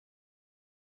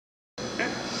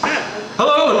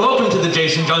Hello and welcome to the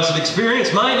Jason Johnson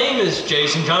Experience. My name is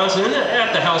Jason Johnson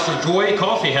at the House of Joy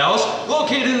Coffee House,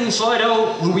 located in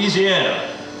Slidell, Louisiana.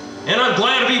 And I'm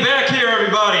glad to be back here,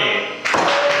 everybody.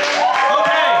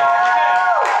 Okay.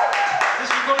 This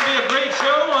is going to be a great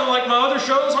show. Unlike my other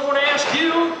shows, I want to ask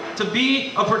you to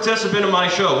be a participant in my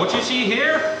show. What you see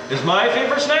here is my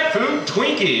favorite snack food,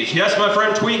 Twinkies. Yes, my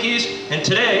friend, Twinkies. And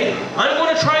today, I'm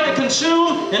going to try to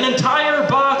consume an entire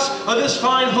box of this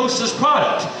fine Hostess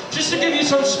product. Just to give you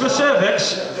some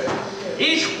specifics,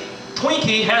 each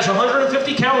Twinkie has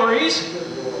 150 calories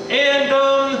and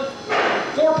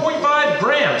 4.5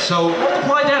 grams. So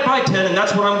multiply that by 10, and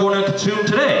that's what I'm going to consume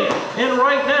today. And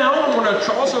right now, I'm going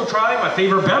to also try my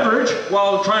favorite beverage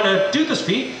while trying to do this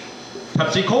feat.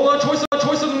 Pepsi Cola, choice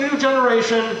of the new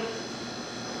generation,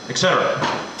 etc.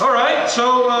 All right,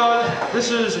 so it's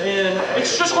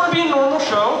just going to be a normal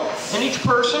show, and each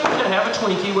person can have a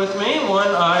Twinkie with me when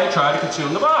I try to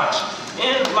consume the box.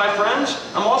 And my friends,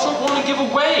 I'm also going to give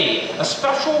away a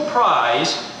special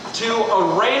prize to a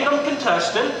random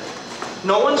contestant.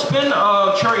 No one's been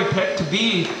cherry-picked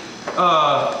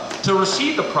to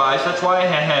receive the prize. That's why I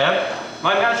have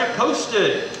my magic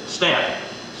posted stamp.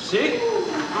 See?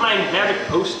 My magic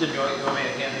posted. You want me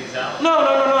to hand these out? No.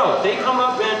 They come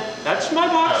up in, that's my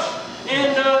box,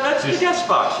 and that's the guest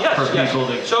box. Yes, yes.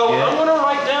 So I'm going to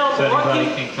write down. So anybody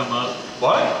can come up.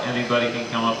 What? Anybody can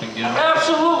come up and get them?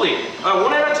 Absolutely.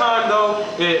 One at a time, though.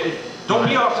 Don't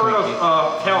be afraid of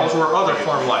cows or other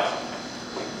farm life.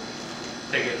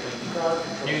 Take it.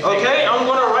 Okay, I'm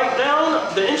going to write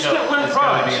down the instant win prize. It's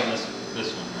going to be in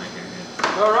this one right here.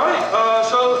 All right,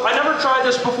 so I never tried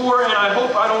this before, and I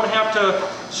hope I don't have to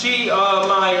see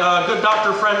my good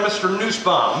doctor friend, Mr.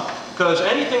 Nussbaum, because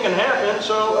anything can happen.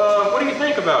 So what do you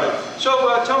think about it?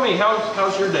 So tell me,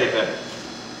 how's your day been?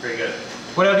 Pretty good.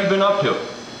 What have you been up to?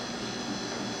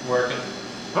 Working.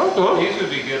 Oh, cool. These would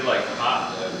be good like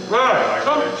hot though. Right,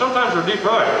 sometimes they're deep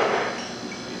fried.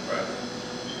 Deep fried.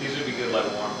 These would be good like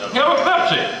warmed up. How about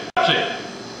Pepsi?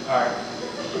 All right.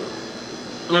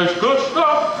 It's good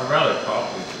stuff. I'd rather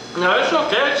coffee. No, it's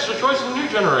okay. It's the choice of the new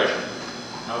generation.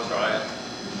 I'll try it.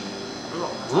 Mm.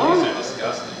 These are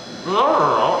disgusting.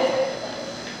 No.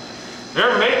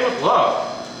 They're made with love.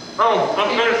 Oh, I'm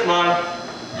finished mine.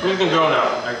 You can go now.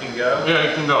 I can go? Yeah,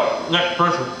 you can go. Next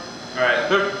person. All right.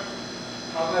 Here.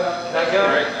 Can I go? All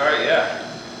right, yeah.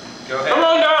 Go ahead. Come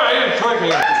on down. I didn't drink me.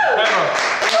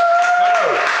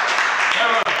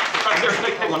 Have a. Here,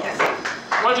 take one.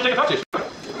 Why don't you take a Pepsi?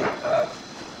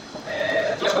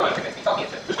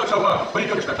 So, what do you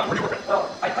do next time? Where do you work at? Well,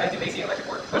 I do AC and electric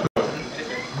work. That's good.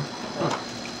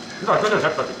 No, good.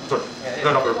 That's good. Good.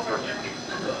 Good up there.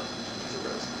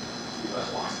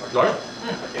 Right?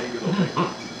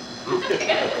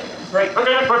 Right.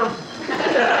 Okay, next person.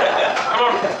 Come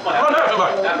on. Come on down,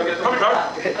 somebody. Come on.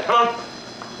 Come on.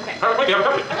 Okay. Thank you. Have a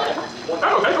Pepsi.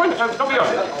 Oh, okay. Don't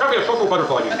be a social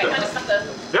butterfly. Okay, can I just suck the...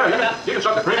 Yeah, you can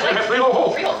suck the cream. It has 3 little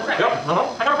holes. 3 holes, that's right. Yep. I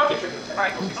have a Pepsi. All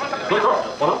right. Good girl.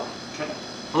 Hold on.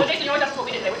 So Jason, you always ask us what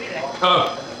we did today. What did you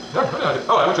do today? I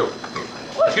went to.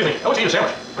 Excuse me. I went to eat a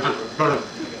sandwich. Did you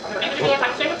do another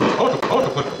type of sandwich? I went to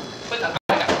With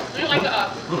do you like the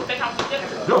steakhouse dinner?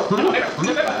 Yeah. Just a little bit.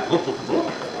 Maybe Oh,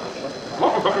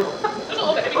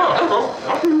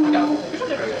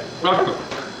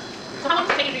 So how long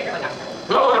does it take you to do your hair like that?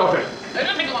 okay. It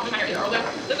doesn't take me long to do my hair either. Although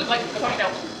this is like a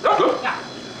ponytail. That's good. Yeah.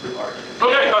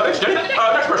 Okay, thanks, Jenny.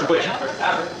 Next person, please.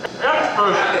 Next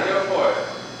person. Go for it.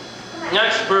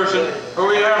 Next person. Or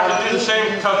we have to do the same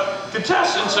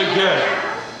contestants again.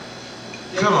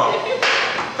 Come on.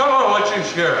 Come on, let's you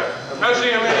share it. I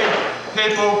see many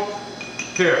people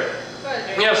here.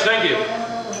 Yes, thank you.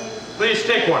 Please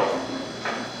take one.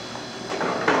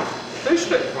 Please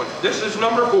take one. This is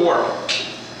number 4.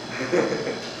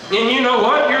 And you know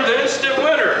what? You're the instant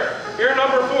winner. You're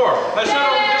number 4. I said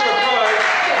I'll give a prize.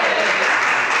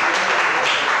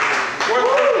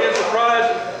 Is a prize,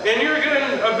 and you're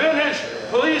getting a vintage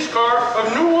police car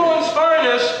of New Orleans'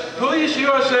 finest, Police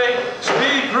USA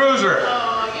Speed Cruiser.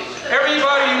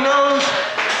 Everybody knows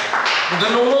the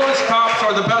New Orleans cops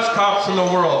are the best cops in the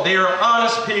world. They are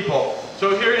honest people.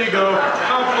 So here you go,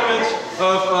 compliments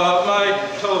of my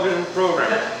television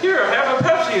program. Here, have a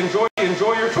Pepsi.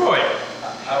 Enjoy your toy.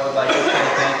 I would like to say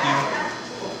thank you.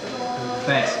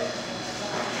 Thanks.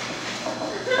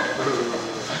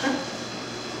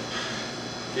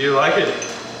 You like it?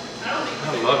 I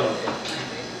love it.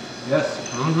 Yes.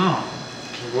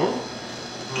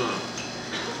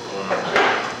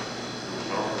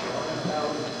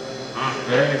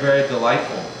 Very, very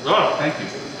delightful. Oh, Thank you.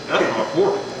 that's my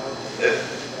 4.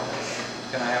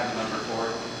 Can I have the number 4?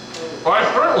 Why,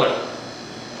 certainly.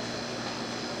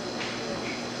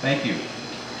 Thank you. Okay.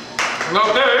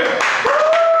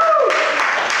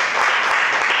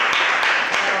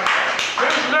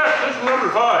 Who's next? This is number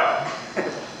 5.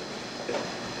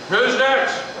 Who's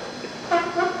next?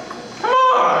 Come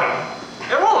on!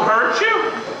 It won't hurt you.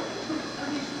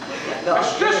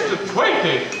 It's just a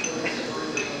Twinkie.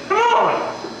 Come on!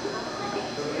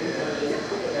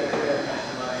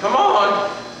 Come on!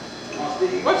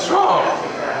 What's wrong?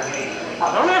 I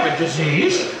don't have a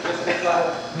disease.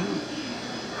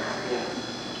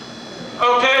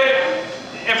 Okay,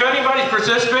 if anybody's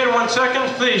participating 1 second,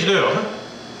 please do.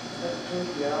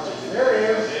 There he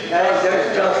is. Hey,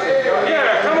 there's Justin.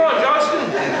 Yeah, come on,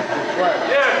 Justin.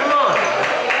 Yeah, come on.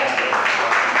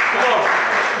 Come on.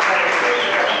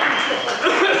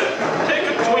 Take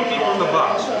a Twinkie from the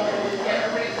box.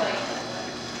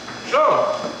 So,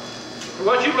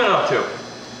 what you been up to?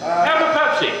 Have a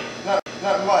Pepsi.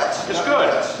 Not much. It's not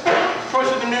good. Much. Choice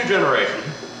of the new generation.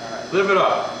 Right. Live it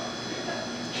up.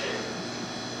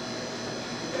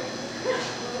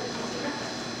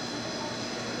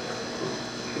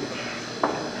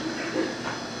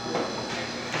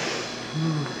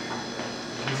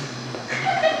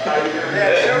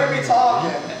 Yeah, should we be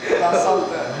talking about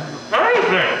something?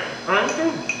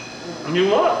 Anything. You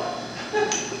want?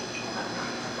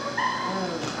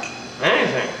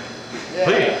 Anything. Yeah.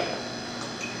 Please.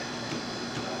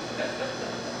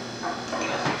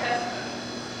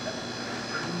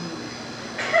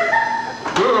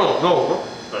 No.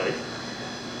 Hey.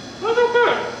 That's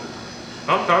okay.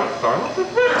 Sometimes silence is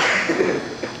better.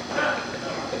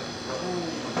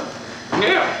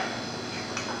 Yeah.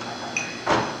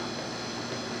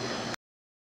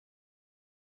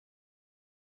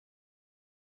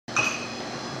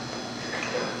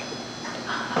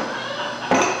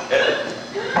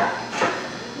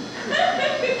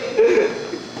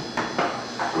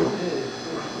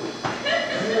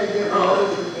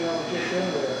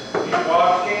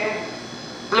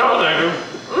 No, thank you.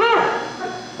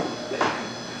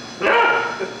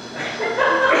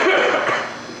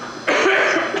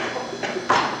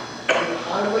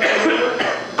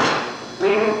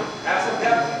 Have some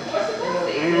Pepsi.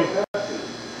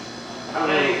 How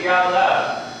many you got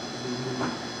left?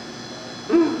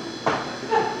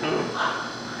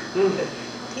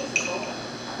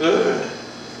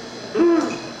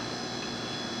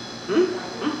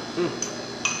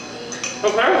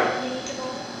 Okay.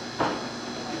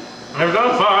 I've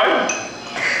done 5.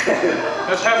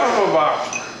 That's half of a box.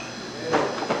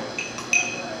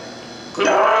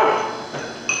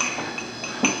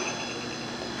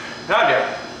 Not yet.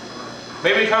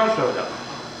 Maybe come soon.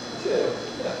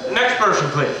 Next person,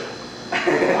 please.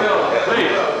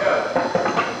 Please.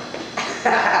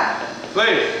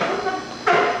 Please.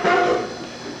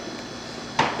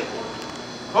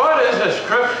 What is this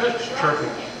Christmas turkey?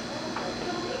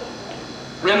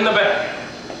 In the back.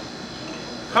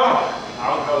 Come on.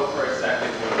 I'll go for a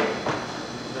second when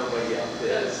nobody else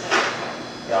is.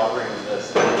 Yeah, I'll bring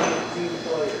this.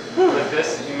 With this,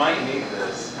 you might need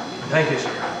this. Thank you,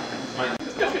 sir. Might need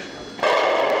this.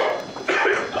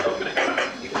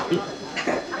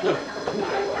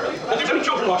 If there's any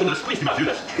children watching this, please do not do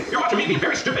this. You're watching me being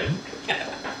very stupid.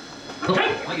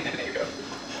 Okay?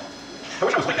 I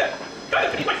wish I was like that. I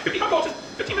had 55 goals in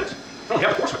 15 minutes. I don't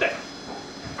have a course with that.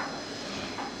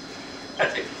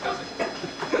 That's it.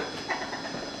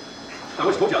 I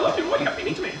always told you I loved you. Why do you have to be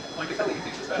mean to me? Like, I think you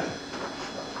think bad.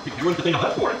 You ruined the thing I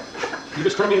left for it. You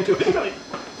just turned me into a big belly.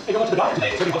 Hey, I went to the doctor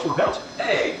today. He said he lost 4 pounds.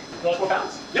 Hey, you lost 4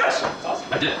 pounds? Yes. That's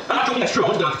awesome. I did. I'm not joking. That's true. I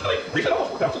went to the doctor today. He said I lost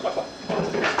 4 pounds. It's my fault.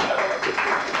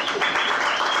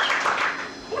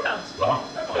 4 pounds. Uh-huh.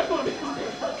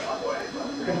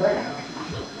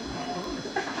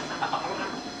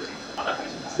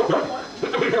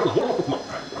 Be careful. Come on.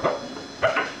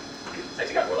 Says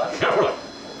you got 4 left. Yeah, 4 left.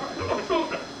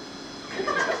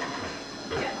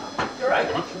 You're right.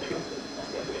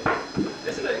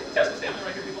 This is a Tesla stamina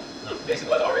right here, people. Jason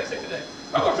was already sick today.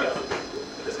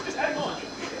 This is just adding on.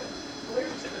 Where's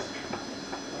your sickness?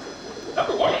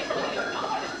 After a while,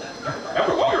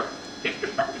 you're...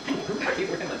 Keep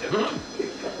working that too.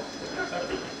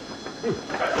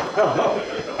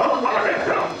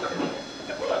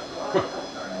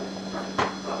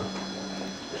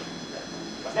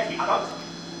 What's next? Hot dogs?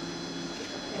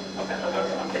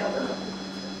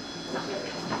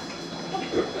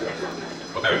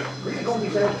 Okay. Ready for the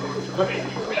next contestant?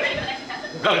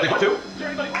 No, they want to.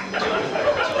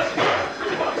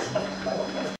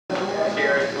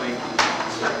 Carrot Twinkie.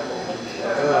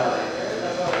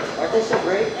 Aren't they so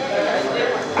great?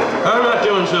 I'm not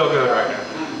doing so good right now.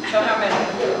 So how many?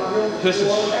 This is...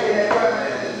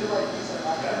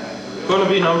 going to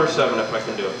be number 7 if I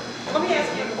can do it. Let me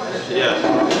ask you a question. Yes.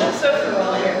 I'm so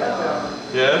familiar.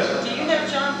 Yes? Do you know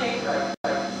John David?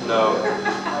 No.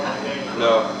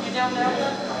 No. You don't know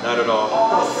him? Not at all.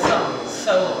 Awesome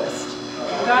soloist.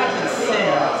 The guy can sing.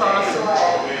 It's awesome.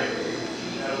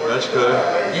 That's good.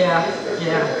 Yeah,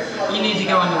 yeah. You need to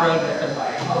go on the road with him.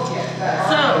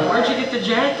 So, where'd you get the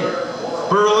jacket?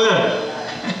 Berlin.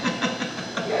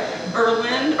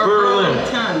 Berlin or Berlin.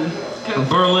 Burlington?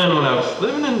 Berlin when I was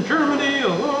living in Germany a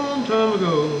long time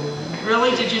ago.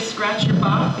 Really? Did you scratch your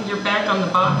back on the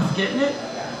box getting it?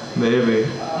 Maybe.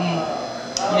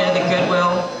 Yeah, the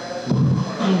Goodwill.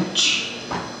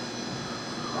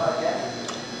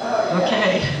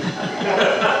 Okay.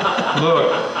 Look.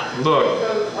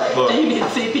 Do you need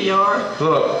CPR?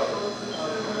 Look.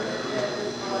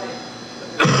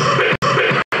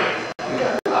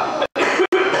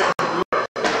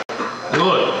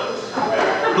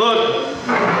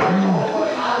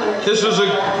 This was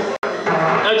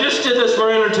I just did this for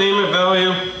entertainment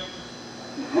value.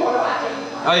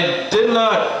 I did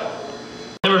not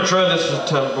never tried this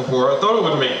attempt before. I thought it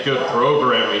would make good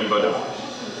programming, but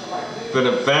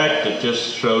in fact it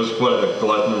just shows what a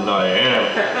glutton I am.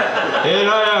 And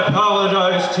I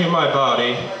apologize to my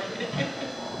body.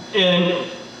 And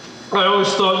I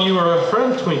always thought you were a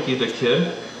friend, Twinkie the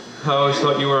kid. I always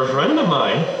thought you were a friend of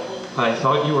mine. I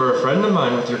thought you were a friend of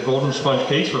mine with your golden sponge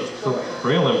cakes for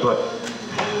reeling, but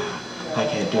I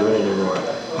can't do it anymore.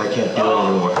 I can't do it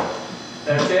anymore.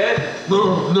 That's it?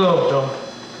 No, don't.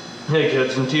 Hey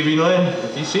kids in TV land,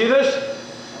 if you see this,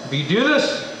 if you do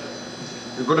this,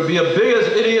 you're going to be a big as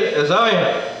idiot as I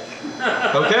am.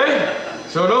 Okay?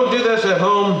 So don't do this at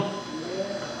home.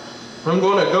 I'm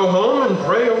going to go home and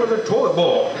pray over the toilet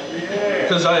bowl.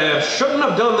 Because I shouldn't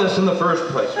have done this in the first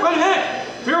place. But heck,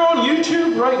 if you're on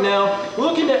YouTube right now,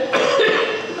 looking at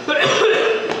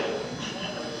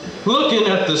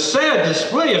the sad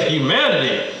display of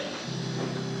humanity,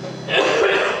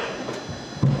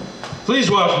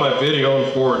 please watch my video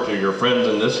and forward to your friends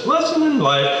in this lesson in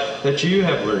life that you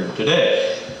have learned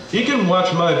today. You can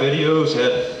watch my videos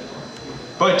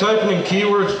by typing in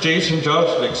keywords Jason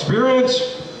Johnson Experience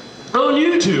on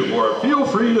YouTube, or feel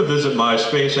free to visit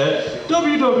MySpace at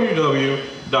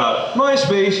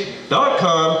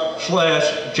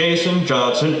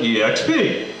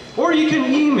www.myspace.com/JasonJohnsonEXP. Or you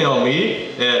can email me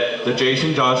at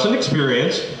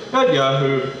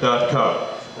thejasonjohnsonexperience@yahoo.com.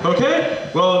 Okay?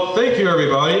 Well, thank you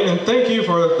everybody, and thank you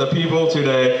for the people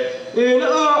today. And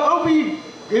I'll be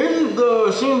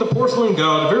seeing the Porcelain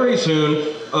God very soon,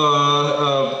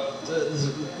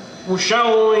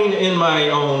 shallowing in my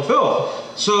own filth.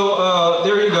 So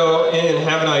there you go, and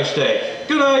have a nice day.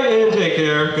 Good night and take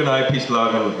care. Good night, peace,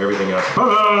 love, and everything else.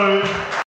 Bye-bye.